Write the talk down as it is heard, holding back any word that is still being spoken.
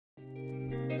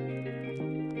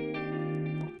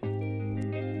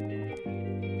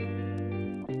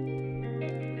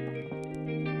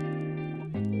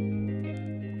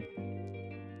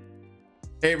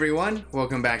Hey everyone,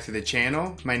 welcome back to the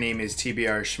channel. My name is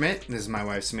TBR Schmitt, and this is my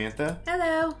wife Samantha.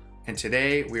 Hello. And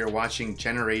today we are watching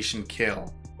Generation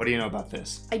Kill. What do you know about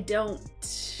this? I don't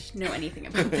know anything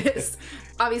about this.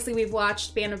 Obviously we've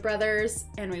watched Band of Brothers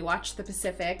and we watched The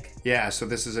Pacific. Yeah, so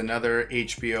this is another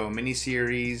HBO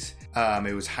miniseries.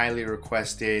 It was highly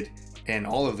requested in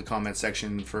all of the comment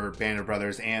section for Band of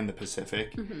Brothers and The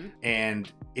Pacific.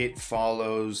 And it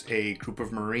follows a group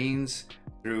of Marines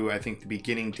through, I think, the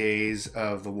beginning days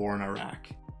of the war in Iraq.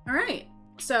 All right,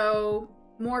 so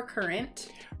more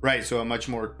current. Right, so a much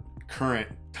more current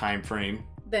time frame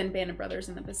Than Band of Brothers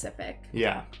and The Pacific.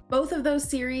 Yeah. Both of those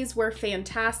series were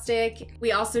fantastic.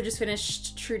 We also just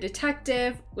finished True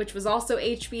Detective, which was also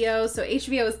HBO, so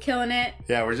HBO is killing it.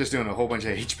 Yeah, we're just doing a whole bunch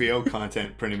of HBO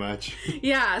content pretty much.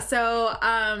 Yeah, so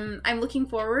I'm looking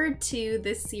forward to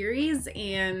this series,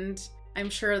 and I'm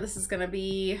sure this is gonna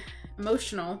be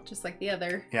emotional, just like the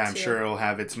other Yeah, I'm two. sure it'll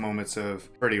have its moments of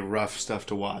pretty rough stuff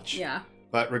to watch. Yeah.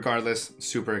 But regardless,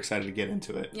 super excited to get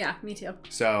into it. Yeah, me too.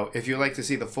 So if you'd like to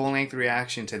see the full-length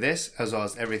reaction to this, as well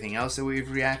as everything else that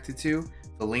we've reacted to,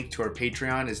 the link to our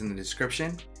Patreon is in the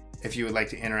description. If you would like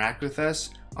to interact with us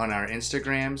on our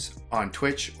Instagrams, on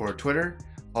Twitch or Twitter,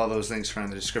 all those links are in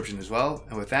the description as well.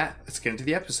 And with that, let's get into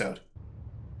the episode.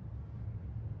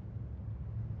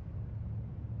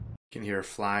 You can hear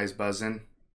flies buzzing.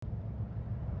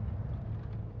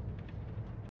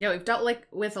 Yeah, we've dealt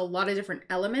with a lot of different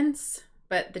elements,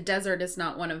 but the desert is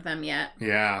not one of them yet.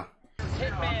 Yeah.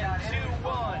 Hitman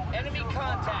 2-1, enemy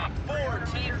contact, 4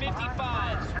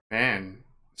 T-55s. Man,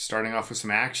 starting off with some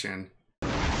action.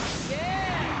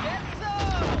 Yeah, get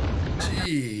some!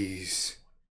 Jeez.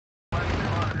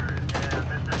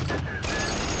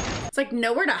 It's like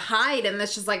nowhere to hide, and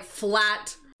this just like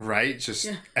flat. Right?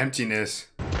 Just emptiness.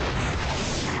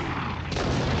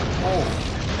 Oh.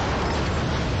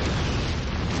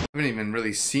 I haven't even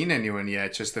really seen anyone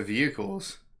yet, just the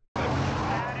vehicles.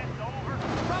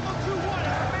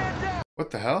 What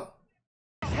the hell?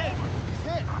 I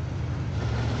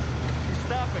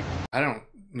don't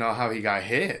know how he got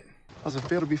hit. How's it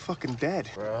feel to be fucking dead?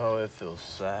 Bro, it feels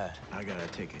sad. I gotta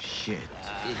take a shit.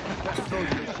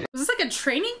 Was this like a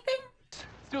training thing? Let's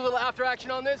do a little after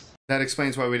action on this. That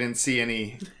explains why we didn't see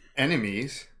any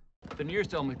enemies. The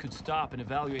nearest element could stop and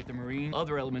evaluate the Marine.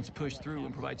 Other elements push through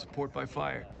and provide support by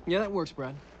fire. Yeah, that works,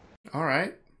 Brad. All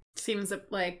right. Seems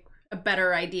like a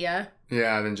better idea.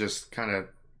 Yeah, than just kind of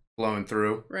blowing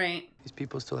through. Right. These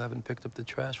people still haven't picked up the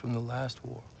trash from the last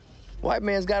war. White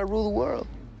man's gotta rule the world.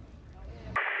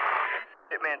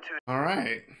 All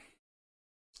right.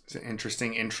 It's an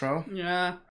interesting intro.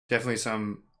 Yeah. Definitely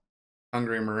some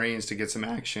hungry Marines to get some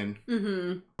action.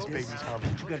 You gotta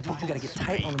get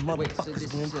tight on the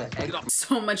motherfuckers.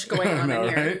 So much going I on know, in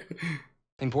here. right?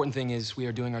 The important thing is we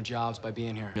are doing our jobs by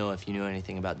being here. Know if you knew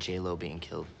anything about J-Lo being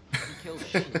killed.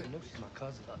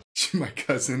 My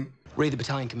cousin. Ray, the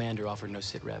battalion commander, offered no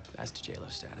sit rep as to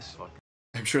J-Lo's status.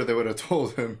 I'm sure they would have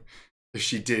told him if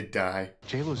she did die.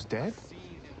 J-Lo's dead?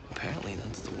 Apparently,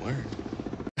 that's the word.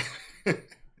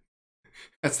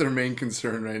 That's their main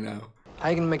concern right now. How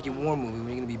you gonna make your war movie when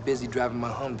you're gonna be busy driving my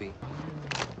Humvee?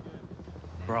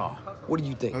 Bro. What do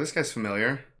you think? Oh, this guy's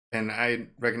familiar. And I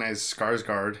recognize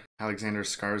Skarsgård. Alexander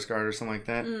Skarsgård or something like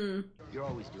that. You're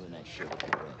always doing that shit,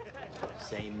 bro.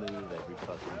 Same move every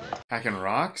fucking day. Hacking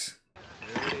rocks?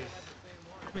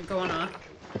 Going on.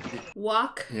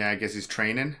 Walk. Yeah, I guess he's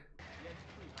training.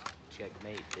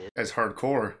 Checkmate, bitch. Guy's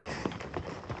hardcore.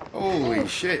 Holy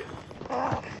shit.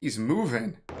 He's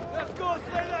moving. Let's go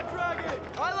slay that dragon!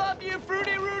 I love you,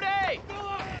 Fruity Rudy!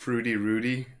 Fruity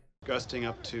Rudy. Gusting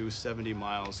up to 70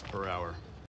 miles per hour.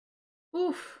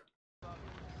 Oof.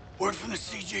 Word from the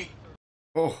CG.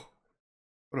 Oh,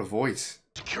 what a voice.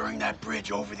 Securing that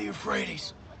bridge over the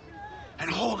Euphrates. And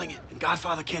holding it. And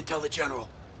Godfather can't tell the general.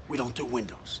 We don't do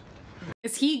windows.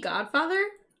 Is he Godfather?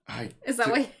 Is that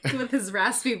why with his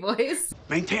raspy voice?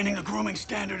 Maintaining the grooming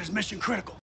standard is mission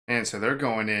critical. And so they're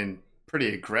going in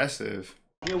pretty aggressive.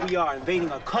 Here we are invading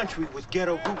a country with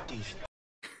ghetto hoopties.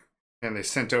 And they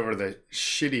sent over the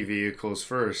shitty vehicles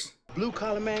first. Blue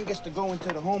collar man gets to go into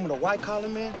the home of the white collar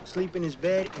man, sleep in his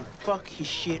bed, and fuck his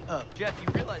shit up. Jeff, you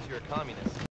realize you're a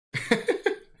communist.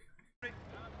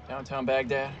 Downtown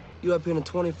Baghdad. You up here in the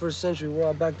 21st century, we're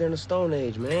all back there in the Stone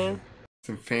Age, man.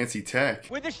 Some fancy tech.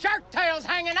 With the shark tails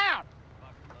hanging out!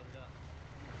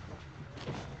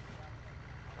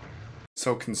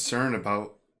 So concerned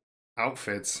about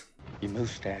outfits. Your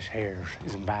mustache hairs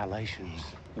is in violations.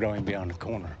 Growing beyond the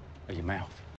corner of your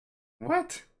mouth.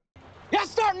 What? You're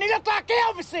starting to look like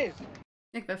Elvis's!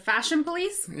 Like the fashion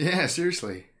police? Yeah,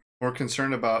 seriously. More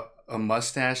concerned about a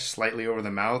mustache slightly over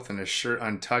the mouth and a shirt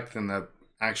untucked than the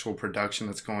actual production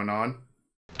that's going on.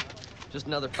 Just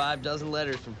another 5 dozen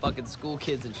letters from fucking school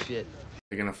kids and shit.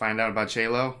 You're gonna find out about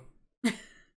J-Lo?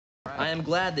 I am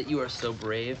glad that you are so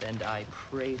brave, and I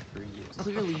pray for you.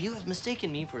 Clearly, you have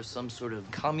mistaken me for some sort of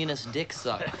communist dick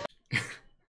suck.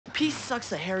 Peace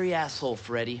sucks a hairy asshole,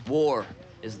 Freddy. War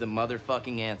is the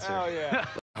motherfucking answer. Oh, yeah.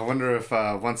 I wonder if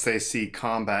once they see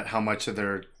combat, how much of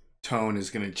their tone is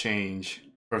gonna change.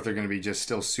 Or if they're gonna be just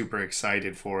still super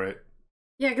excited for it.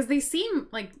 Yeah, because they seem,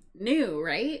 like, new,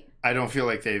 right? I don't feel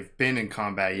like they've been in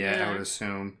combat yet, Yeah. I would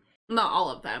assume. Not all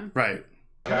of them. Right.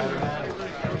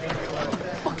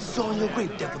 Fuck's so on your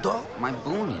grave, devil dog. My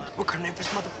boonie. We're carnivorous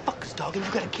motherfuckers, dog, and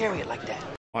you gotta carry it like that.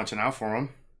 Watching out for them.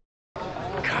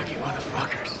 Cocky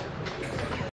motherfuckers.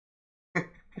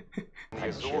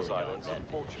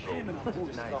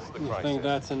 I think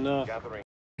that's enough.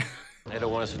 They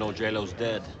don't want us to know J-Lo's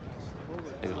dead.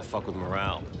 They're gonna fuck with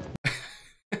morale.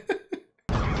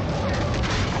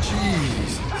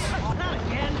 Jeez. Not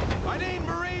again. I need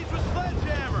Marines with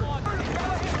sledgehammers.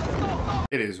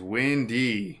 It is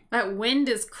windy. That wind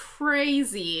is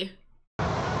crazy.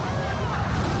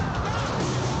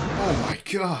 Oh my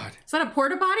god. Is that a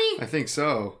porta potty? I think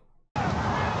so.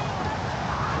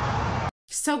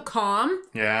 So calm.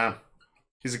 Yeah.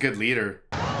 He's a good leader.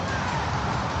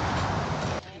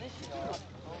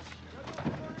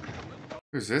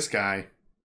 Who's this guy?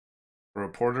 A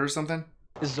reporter or something?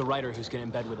 This is a writer who's getting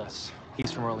in bed with us. He's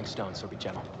from Rolling Stone, so be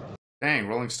gentle. Dang,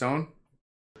 Rolling Stone?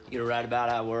 You're right about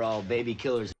how we're all baby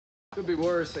killers. Could be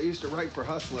worse. I used to write for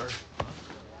Hustler.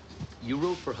 You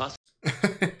wrote for Hustler?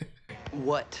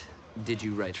 What did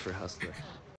you write for Hustler?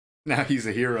 Now he's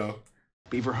a hero.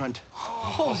 Beaver Hunt.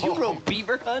 Oh, you wrote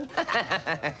Beaver Hunt?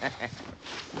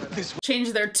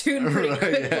 Change their tune pretty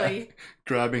quickly. Yeah.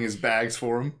 Grabbing his bags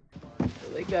for him.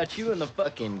 They got you in the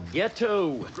fucking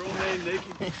ghetto. Grown man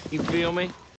naked. You feel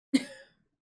me?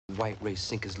 White race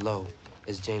sink as low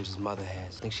as James's mother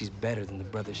has. I think she's better than the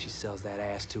brother she sells that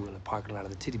ass to in the parking lot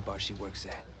of the titty bar she works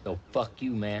at. No, fuck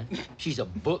you, man. She's a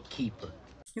bookkeeper.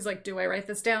 He's like, do I write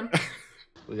this down?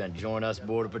 We're gonna join us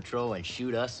Border Patrol and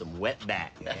shoot us some wetback.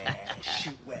 Yeah,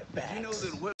 shoot wetbacks. You know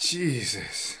that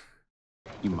Jesus.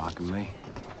 You mocking me?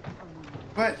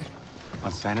 What?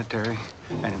 Unsanitary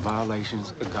and in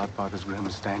violations of Godfather's grim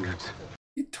standards.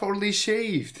 He totally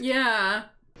shaved. Yeah.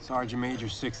 Sergeant Major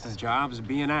Sixth's job is to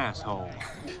be an asshole.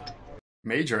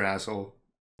 Major asshole.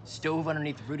 Stove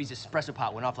underneath Rudy's espresso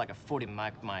pot went off like a 40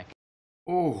 mic.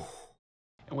 Oh.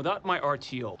 And without my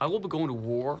RTO, I will be going to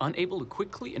war, unable to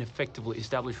quickly and effectively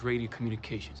establish radio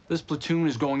communications. This platoon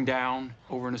is going down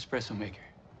over an espresso maker.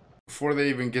 Before they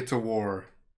even get to war.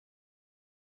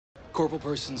 Corporal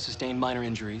person sustained minor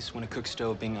injuries when a cook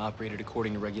stove being operated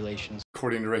according to regulations.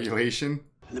 According to regulation?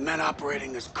 And the men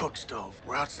operating this cook stove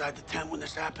were outside the tent when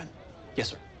this happened? Yes,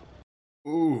 sir.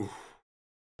 Ooh.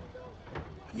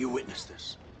 And you witnessed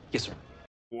this? Yes, sir.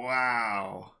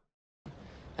 Wow.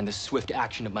 And the swift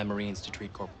action of my Marines to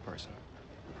treat Corporal person.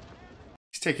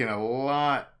 He's taking a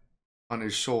lot on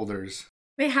his shoulders.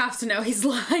 They have to know he's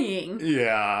lying.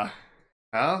 Yeah.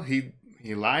 Well, he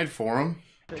lied for him.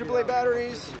 AAA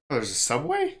batteries. Oh, there's a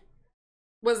Subway?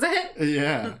 Was it?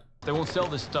 Yeah. They won't sell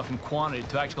this stuff in quantity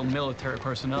to actual military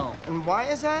personnel. And why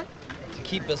is that? To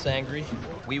keep us angry,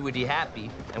 we would be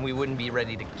happy, and we wouldn't be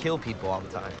ready to kill people all the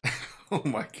time. Oh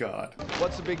my god.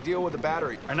 What's the big deal with the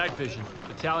battery? Our night vision.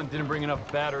 The talent didn't bring enough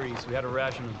batteries, so we had to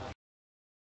ration them.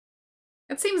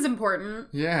 That seems important.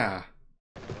 Yeah.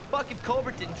 Fuck if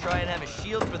Colbert didn't try and have a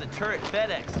shield for the turret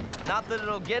FedEx. Not that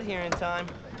it'll get here in time.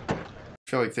 I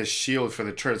feel like this shield for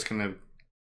the turret's gonna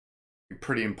be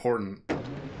pretty important.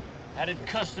 Had it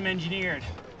custom engineered.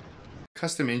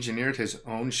 Custom engineered his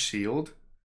own shield?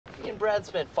 Me and Brad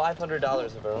spent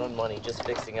 $500 of our own money just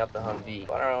fixing up the Humvee.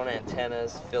 Bought our own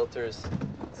antennas, filters,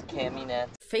 cami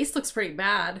nets. Face looks pretty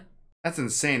bad. That's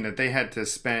insane that they had to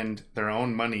spend their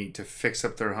own money to fix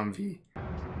up their Humvee.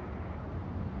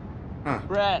 Huh.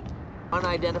 Brad,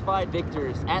 unidentified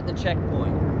victors at the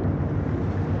checkpoint.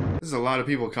 There's a lot of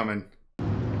people coming.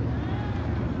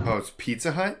 Oh, it's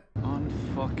Pizza Hut?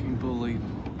 Unfucking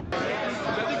believable.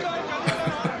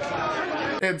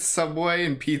 It's Subway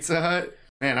and Pizza Hut?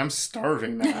 Man, I'm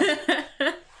starving now.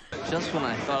 Just when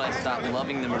I thought I stopped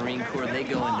loving the Marine Corps, they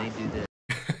go and they do this.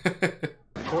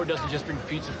 The Corps doesn't just bring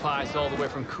pizza pies all the way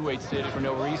from Kuwait City for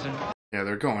no reason. Yeah,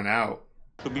 they're going out.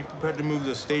 So be prepared to move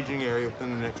the staging area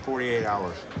within the next 48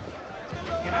 hours.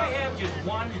 Can I have just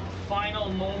one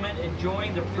final moment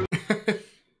enjoying the fruit?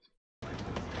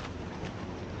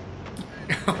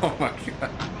 Oh my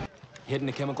god. Hit in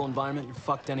a chemical environment, you're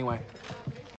fucked anyway.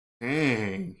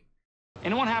 Dang.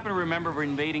 Anyone happen to remember we're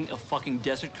invading a fucking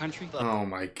desert country? Oh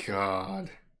my god.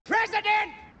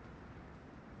 President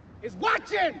is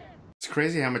watching! It's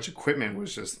crazy how much equipment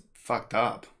was just fucked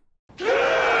up.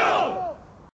 Kill!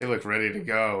 They look ready to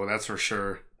go, that's for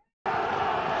sure.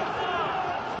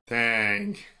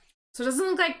 Dang. So it doesn't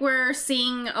look like we're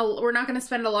seeing, we're not going to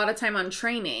spend a lot of time on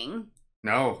training.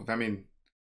 No, I mean...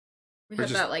 We had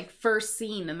that, like, first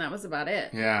scene, and that was about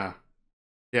it. Yeah.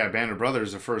 Yeah, Band of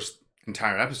Brothers, the first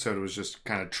entire episode was just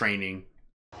kind of training.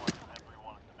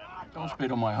 Don't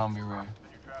spit on my Humvee, Ray.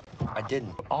 I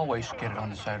didn't. Always get it on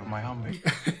the side of my Humvee.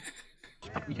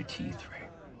 Spit with your teeth, Ray.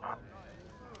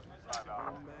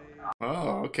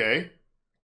 Oh, okay.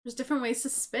 There's different ways to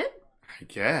spit? I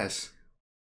guess.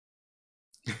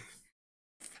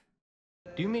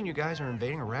 Do you mean you guys are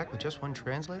invading Iraq with just one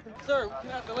translator? Sir, we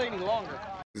cannot delay any longer.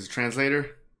 Is it a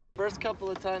translator? First couple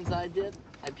of times I did,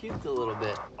 I puked a little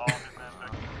bit.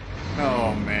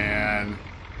 Oh, man.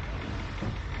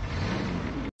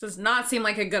 Does not seem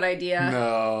like a good idea.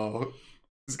 No.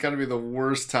 It's gotta be the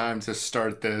worst time to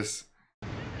start this.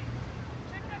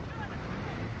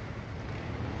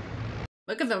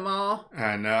 Look at them all.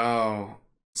 I know.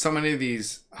 So many of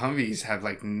these Humvees have,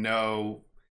 like, no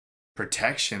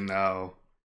protection, though.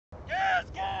 Gas,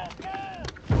 gas, gas!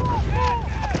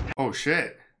 Oh,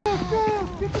 shit. Get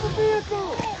to the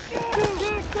vehicle!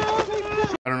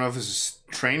 I don't know if this is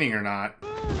training or not.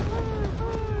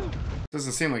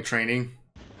 Doesn't seem like training.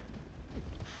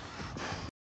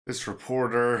 This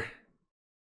reporter.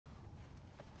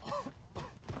 What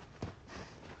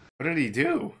did he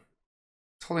do?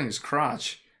 He's holding his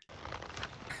crotch.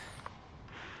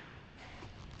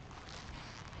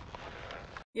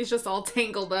 He's just all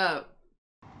tangled up.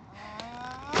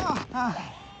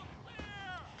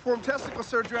 Perform testicle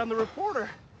surgery on the reporter.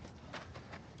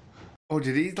 Oh,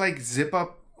 did he, like, zip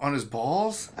up on his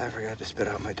balls? I forgot to spit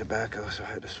out my tobacco, so I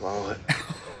had to swallow it.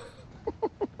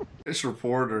 This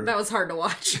reporter. That was hard to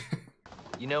watch.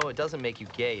 You know, it doesn't make you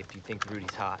gay if you think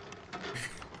Rudy's hot.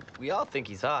 We all think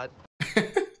he's hot.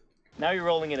 Now you're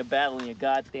rolling in a battle in your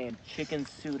goddamn chicken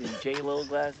suit and J-Lo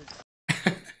glasses.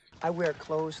 I wear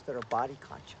clothes that are body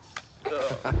conscious.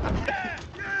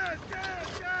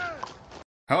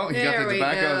 Oh, he got the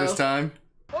tobacco this time.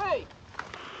 Hey!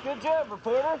 Good job,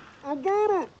 reporter. I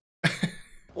got it.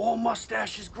 All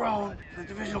mustaches grown for the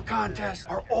divisional contest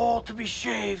are all to be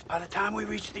shaved by the time we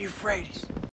reach the Euphrates.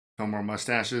 No more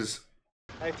mustaches.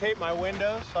 I tape my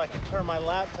windows so I can turn my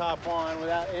laptop on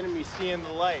without enemies seeing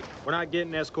the light. We're not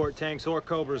getting escort tanks or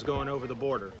Cobras going over the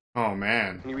border. Oh,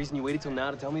 man. Any reason you waited till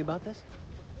now to tell me about this?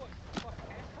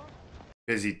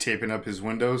 Is he taping up his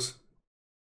windows?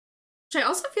 Which I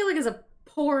also feel like is a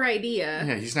poor idea.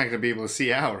 Yeah, he's not going to be able to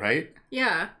see out, right?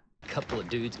 Yeah. A couple of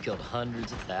dudes killed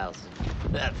hundreds of thousands.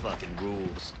 That fucking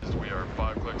rules. We are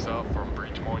 5 clicks out from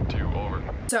breach point 2, over.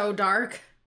 So dark.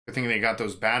 I think they got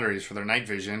those batteries for their night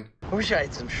vision. I wish I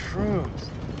had some shrooms.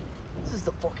 This is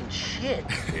the fucking shit.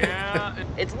 Yeah.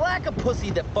 It's lack of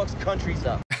pussy that fucks countries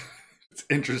up. It's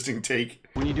an interesting take.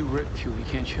 When you do rip fuel, you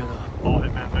can't shut up. All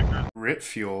hitman Victor. Rip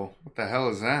fuel? What the hell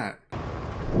is that?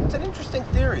 It's an interesting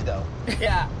theory, though.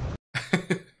 Yeah.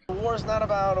 The war's not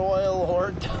about oil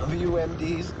or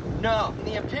WMDs. No, in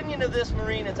the opinion of this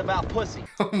Marine, it's about pussy.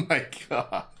 Oh my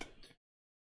god.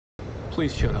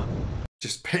 Please shut up.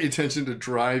 Just pay attention to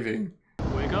driving.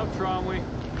 Wake up, Tromley.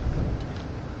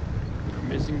 You're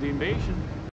missing the invasion.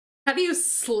 How do you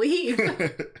sleep?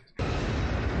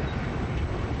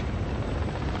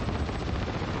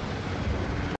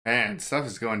 Man, stuff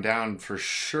is going down for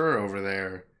sure over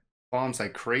there. Bombs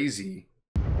like crazy.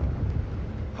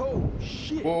 Oh,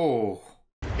 shit. Whoa.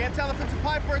 Can't tell if it's a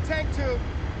pipe or a tank tube.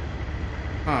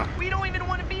 Huh. We don't even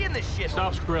want to be in this shit.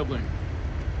 Stop scribbling.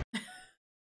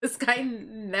 This guy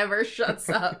never shuts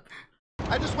up.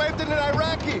 I just waved at an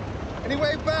Iraqi, and he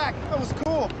waved back. That was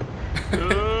cool.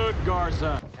 Good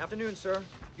Garza. Afternoon, sir.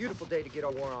 Beautiful day to get a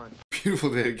war on.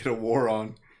 Beautiful day to get a war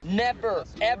on. Never,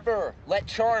 ever let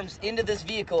charms into this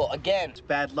vehicle again. It's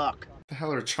bad luck. What the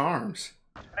hell are charms?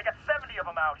 They got 70 of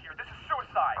them out here. This is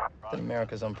suicide. That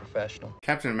America's unprofessional.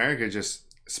 Captain America just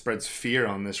spreads fear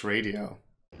on this radio.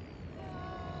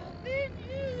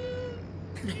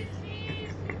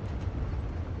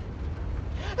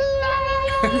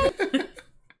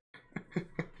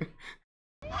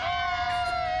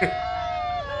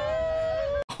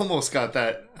 Almost got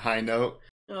that high note.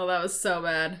 Oh, that was so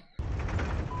bad.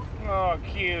 Oh,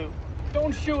 cute.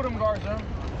 Don't shoot him, Garza.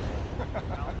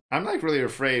 I'm like really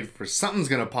afraid for something's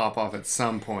gonna pop off at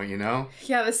some point, you know?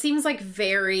 Yeah, this seems like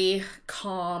very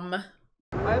calm.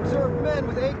 I observed men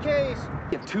with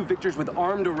AKs. You have 2 victors with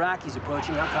armed Iraqis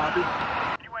approaching. How copy?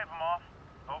 Can you wave them off?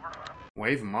 Over.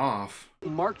 Wave them off.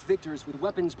 Marked victors with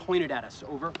weapons pointed at us.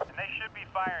 Over. And they should be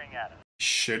firing at us.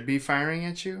 Should be firing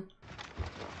at you?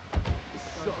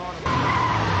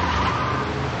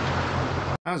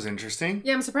 That was interesting.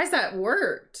 Yeah, I'm surprised that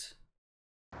worked.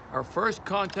 Our first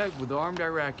contact with armed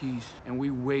Iraqis, and we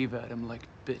wave at them like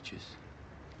bitches.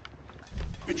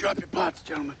 You drop your pots,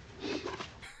 gentlemen.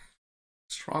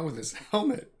 What's wrong with his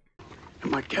helmet?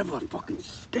 And my Kevlar fucking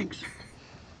stinks.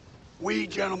 We,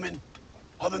 gentlemen,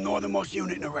 are the northernmost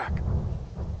unit in Iraq.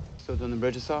 Still doing the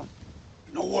bridge assault?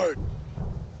 No word.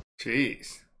 Jeez.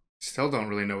 Still don't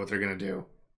really know what they're gonna do.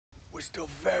 We're still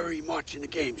very much in the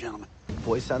game, gentlemen.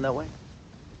 Boys sound that way?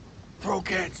 Throat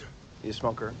cancer. You a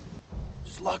smoker?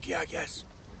 Just lucky, I guess.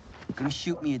 Gonna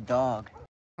shoot me a dog.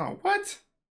 Oh, what?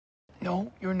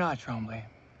 No, you're not, Trombley.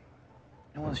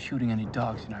 No one's shooting any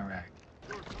dogs in Iraq.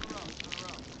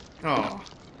 Oh.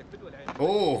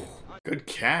 Oh, good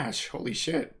catch. Holy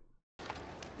shit.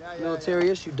 Military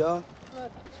issue, dog.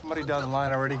 Somebody down the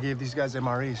line already gave these guys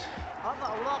MREs.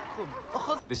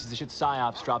 This is the shit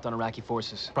PSYOPs dropped on Iraqi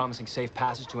forces, promising safe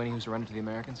passage to any who surrender to the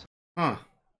Americans. Huh.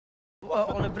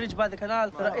 On a bridge by the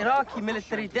canal, there are Iraqi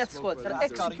military death squads. They're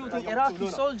executing Iraqi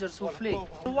soldiers who flee.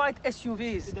 White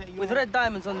SUVs with red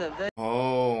diamonds on them.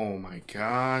 Oh my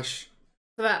gosh.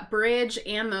 So that bridge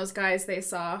and those guys they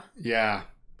saw. Yeah.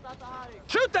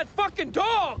 Shoot that fucking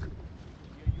dog!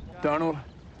 Donald,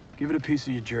 give it a piece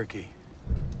of your jerky.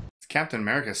 Captain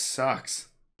America sucks.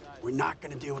 We're not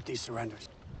gonna deal with these surrenders.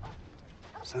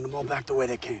 Send them all back the way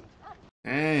they came.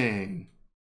 Dang.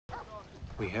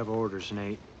 We have orders,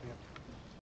 Nate.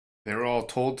 They were all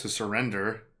told to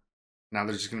surrender. Now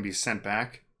they're just gonna be sent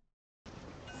back.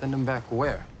 Send them back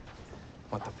where?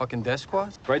 What, the fucking death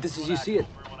squad? Right, this is you see it.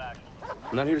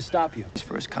 I'm not here to stop you. His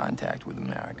first contact with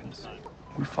Americans.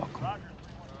 We fuck them.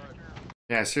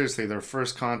 Yeah, seriously, their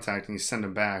first contact and you send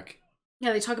them back.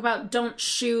 Yeah, they talk about don't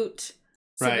shoot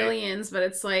civilians, but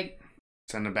it's like...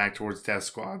 Send them back towards death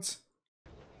squads.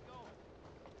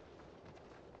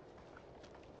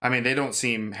 I mean, they don't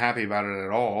seem happy about it at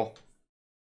all.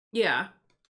 Yeah.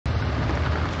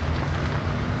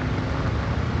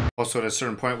 Also, at a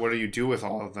certain point, what do you do with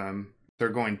all of them? They're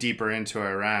going deeper into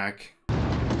Iraq.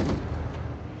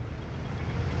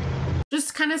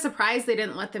 Just kind of surprised they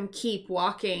didn't let them keep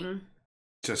walking.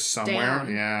 Just somewhere?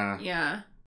 Down. Yeah. Yeah.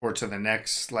 Or to the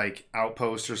next, like,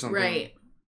 outpost or something. Right.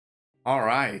 All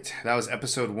right. That was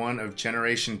episode 1 of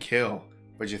Generation Kill.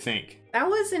 What'd you think? That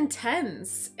was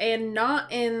intense, and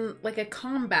not in like a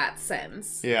combat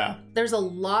sense. Yeah. There's a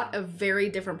lot of very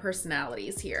different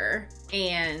personalities here,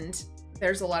 and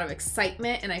there's a lot of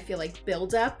excitement and I feel like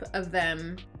buildup of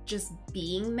them just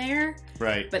being there.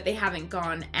 Right. But they haven't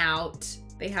gone out.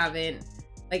 They haven't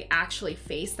like actually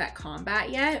faced that combat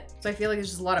yet. So I feel like there's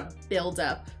just a lot of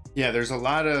buildup. Yeah, there's a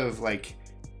lot of like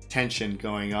tension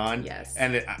going on. Yes.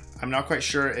 And I'm not quite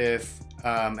sure if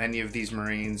any of these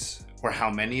Marines or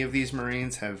how many of these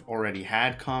Marines have already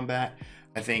had combat.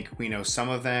 I think we know some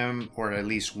of them, or at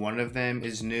least one of them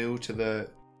is new to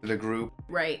the group.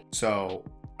 Right. So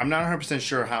I'm not 100%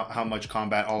 sure how much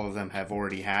combat all of them have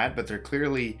already had, but they're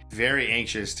clearly very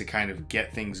anxious to kind of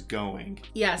get things going.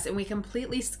 Yes, and we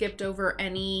completely skipped over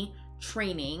any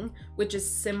training, which is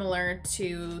similar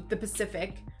to the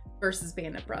Pacific versus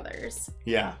Band of Brothers.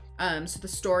 Yeah. So the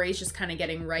story's just kind of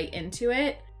getting right into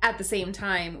it. At the same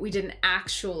time, we didn't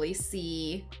actually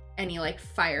see any like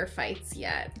firefights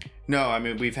yet. No, I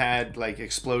mean, we've had like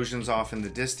explosions off in the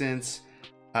distance,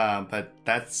 but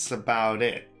that's about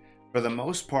it. For the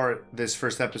most part, this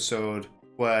first episode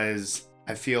was,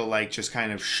 I feel like, just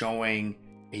kind of showing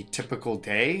a typical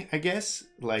day, I guess,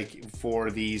 like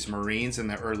for these Marines in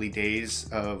the early days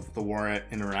of the war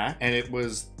in Iraq. And it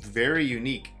was very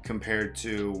unique compared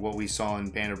to what we saw in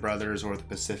Band of Brothers or the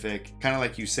Pacific. Kind of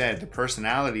like you said, the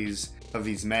personalities of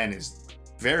these men is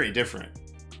very different.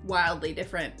 Wildly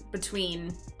different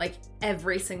between like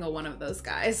every single one of those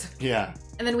guys. Yeah.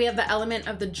 And then we have the element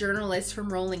of the journalist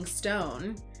from Rolling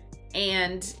Stone.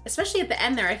 And especially at the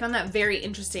end there, I found that very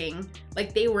interesting.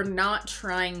 Like they were not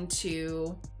trying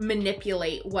to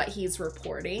manipulate what he's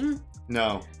reporting.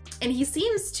 No. And he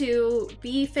seems to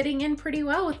be fitting in pretty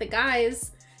well with the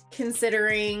guys,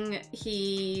 considering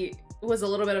he was a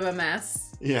little bit of a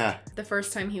mess. Yeah. The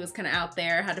first time he was kind of out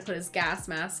there, had to put his gas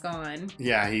mask on.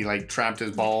 Yeah, he like trapped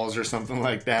his balls or something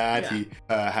like that. Yeah. He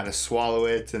had to swallow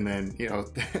it and then, you know,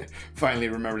 finally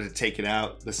remembered to take it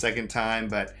out the second time.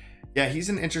 But yeah, he's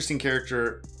an interesting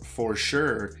character for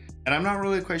sure. And I'm not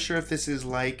really quite sure if this is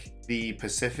like the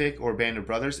Pacific or Band of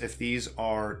Brothers, if these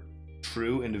are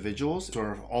true individuals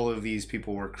or if all of these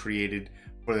people were created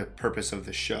for the purpose of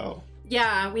the show.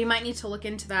 Yeah, we might need to look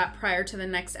into that prior to the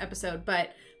next episode,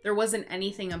 but there wasn't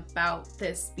anything about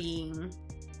this being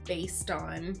based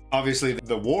on. Obviously,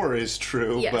 the war is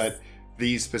true, Yes. but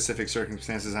these specific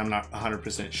circumstances, I'm not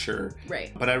 100% sure.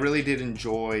 Right. But I really did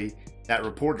enjoy that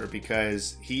reporter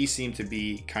because he seemed to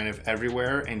be kind of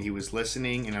everywhere and he was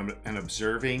listening and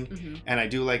observing. And I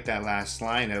do like that last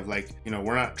line of like, you know,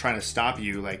 we're not trying to stop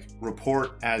you, like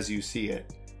report as you see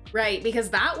it. Right, because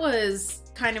that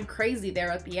was kind of crazy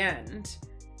there at the end.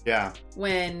 Yeah.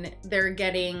 When they're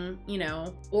getting, you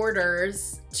know,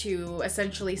 orders to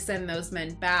essentially send those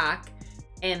men back,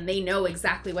 and they know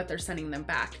exactly what they're sending them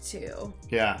back to.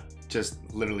 Yeah,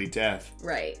 just literally death.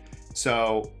 Right.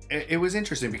 So it was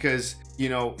interesting because, you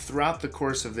know, throughout the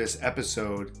course of this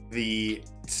episode, the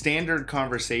standard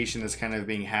conversation that's kind of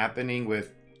being happening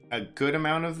with a good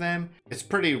amount of them, it's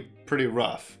pretty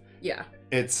rough. Yeah.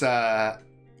 It's,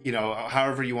 you know,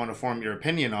 however you want to form your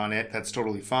opinion on it, that's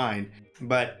totally fine.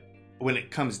 But when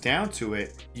it comes down to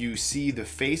it, you see the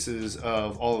faces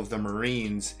of all of the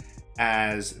Marines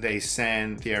as they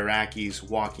send the Iraqis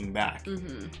walking back.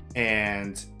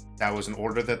 And that was an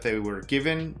order that they were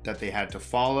given, that they had to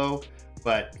follow.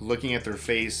 But looking at their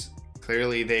face,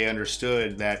 clearly they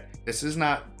understood that this is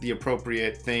not the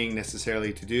appropriate thing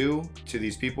necessarily to do to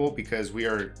these people because we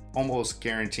are almost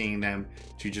guaranteeing them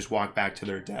to just walk back to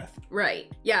their death.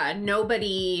 Right. Yeah,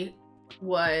 nobody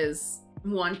was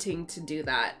wanting to do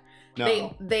that.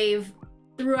 No. They've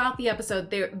throughout the episode,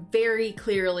 they're very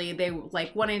clearly they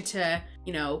like wanted to,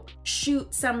 you know,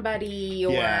 shoot somebody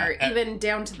or even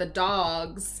down to the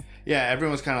dogs. Yeah,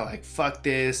 everyone's kind of like, fuck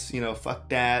this, you know, fuck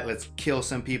that, let's kill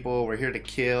some people, we're here to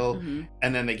kill.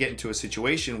 And then they get into a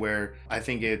situation where I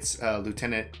think it's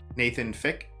Lieutenant Nathan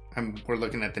Fick. We're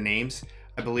looking at the names.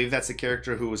 I believe that's the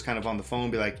character who was kind of on the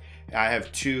phone, be like, I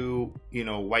have two, you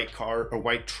know, white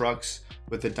trucks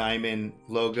with the diamond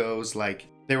logos. Like,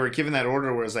 they were given that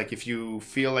order where it's like, if you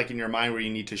feel like in your mind where you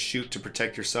need to shoot to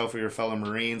protect yourself or your fellow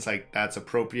Marines, like that's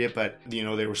appropriate. But, you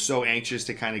know, they were so anxious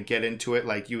to kind of get into it.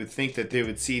 Like, you would think that they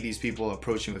would see these people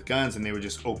approaching with guns and they would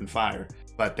just open fire.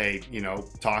 But they, you know,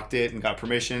 talked it and got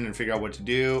permission and figured out what to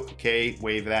do. Okay,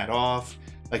 wave that off.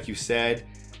 Like you said,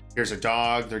 here's a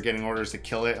dog. They're getting orders to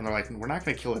kill it. And they're like, we're not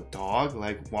going to kill a dog.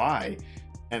 Like, why?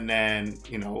 And then,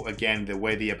 you know, again, the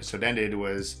way the episode ended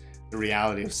was the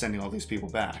reality of sending all these people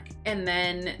back. And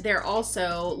then they're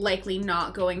also likely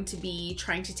not going to be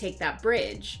trying to take that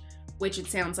bridge, which it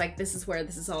sounds like this is where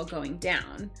this is all going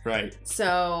down. Right.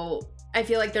 So I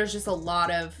feel like there's just a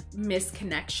lot of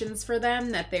misconnections for them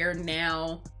that they're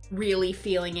now really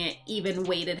feeling it even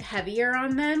weighted heavier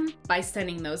on them by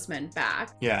sending those men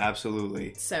back. Yeah,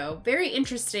 absolutely. So very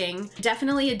interesting.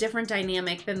 Definitely a different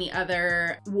dynamic than the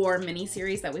other war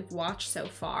miniseries that we've watched so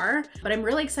far. But I'm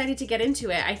really excited to get into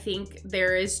it. I think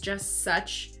there is just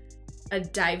such a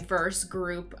diverse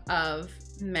group of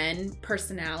men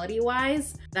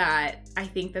personality-wise that I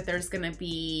think that there's gonna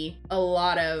be a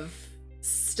lot of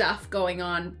stuff going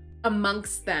on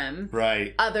amongst them.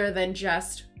 Right. Other than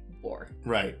just war.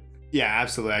 Right. Yeah,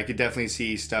 absolutely. I could definitely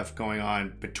see stuff going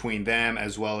on between them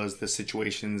as well as the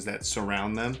situations that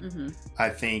surround them. I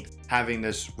think having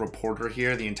this reporter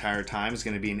here the entire time is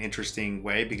going to be an interesting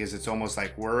way because it's almost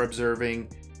like we're observing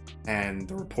and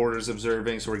the reporter's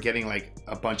observing. So we're getting like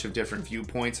a bunch of different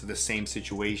viewpoints of the same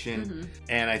situation.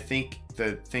 And I think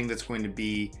the thing that's going to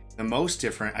be the most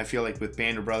different, I feel like with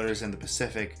Band of Brothers and the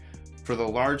Pacific, for the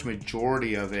large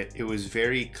majority of it, it was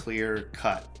very clear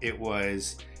cut. It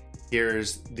was,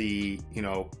 here's the, you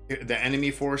know, the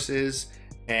enemy forces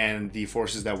and the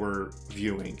forces that we're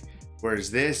viewing.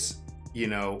 Whereas this, you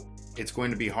know, it's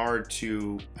going to be hard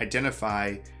to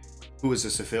identify who is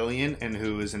a civilian and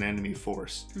who is an enemy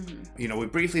force. You know, we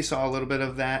briefly saw a little bit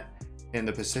of that in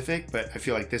the Pacific, but I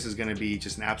feel like this is going to be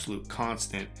just an absolute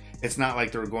constant. It's not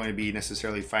like they're going to be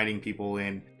necessarily fighting people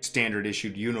in standard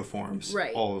issued uniforms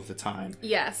all of the time.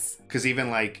 Yes. Because even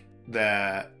like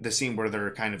the scene where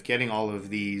they're kind of getting all of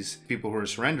these people who are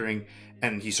surrendering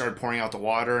and he started pouring out the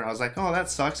water and I was like, oh, that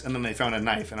sucks. And then they found a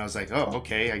knife and I was like, oh,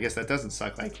 okay, I guess that doesn't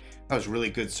suck. Like, that was really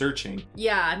good searching.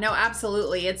 Yeah, no,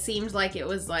 absolutely. It seemed like it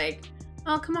was like,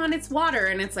 oh, come on, it's water.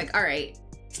 And it's like, all right.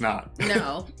 It's not.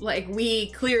 No, like we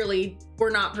clearly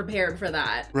were not prepared for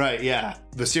that. Right, yeah.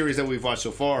 The series that we've watched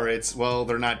so far, it's, well,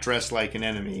 they're not dressed like an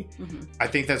enemy. I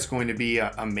think that's going to be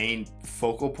a main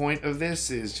focal point of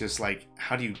this is just like,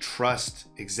 how do you trust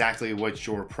exactly what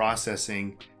you're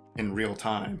processing in real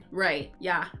time? Right,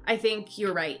 yeah. I think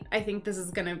you're right. I think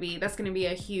that's gonna be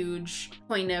a huge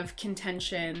point of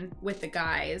contention with the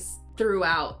guys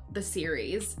throughout the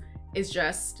series, is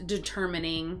just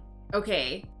determining,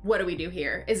 okay, what do we do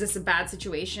here? Is this a bad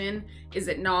situation? Is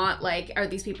it not? Like, are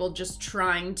these people just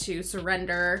trying to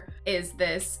surrender? Is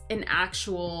this an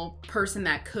actual person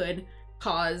that could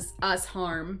cause us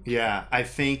harm? Yeah, I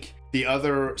think The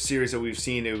other series that we've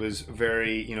seen, it was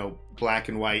very, you know, black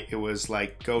and white. It was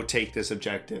like, go take this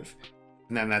objective.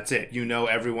 And then that's it. You know,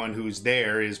 everyone who's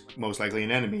there is most likely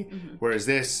an enemy. Whereas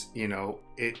this, you know,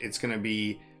 it's going to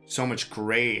be so much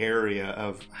gray area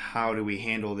of how do we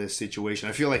handle this situation.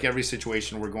 I feel like every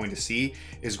situation we're going to see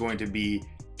is going to be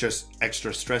just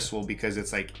extra stressful because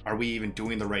it's like, are we even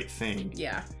doing the right thing?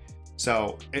 Yeah.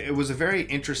 So it was a very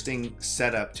interesting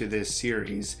setup to this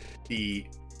series. The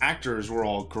actors were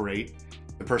all great.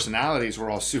 The personalities were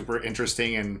all super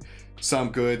interesting, and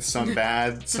some good, some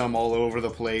bad, some all over the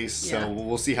place. Yeah. So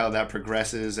we'll see how that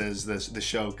progresses as the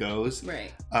show goes.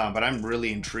 Right. But I'm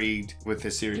really intrigued with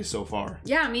this series so far.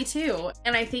 Yeah, me too.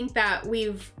 And I think that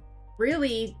we've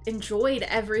really enjoyed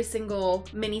every single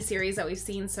miniseries that we've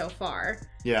seen so far.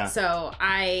 Yeah. So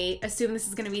I assume this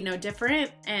is going to be no different,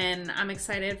 and I'm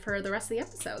excited for the rest of the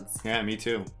episodes. Yeah, me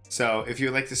too. So if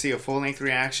you'd like to see a full-length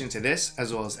reaction to this,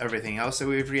 as well as everything else that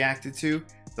we've reacted to,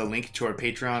 the link to our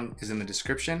Patreon is in the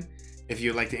description. If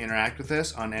you'd like to interact with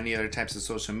us on any other types of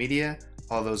social media,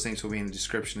 all those links will be in the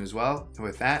description as well. And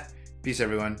with that, peace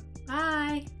everyone.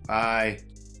 Bye. Bye.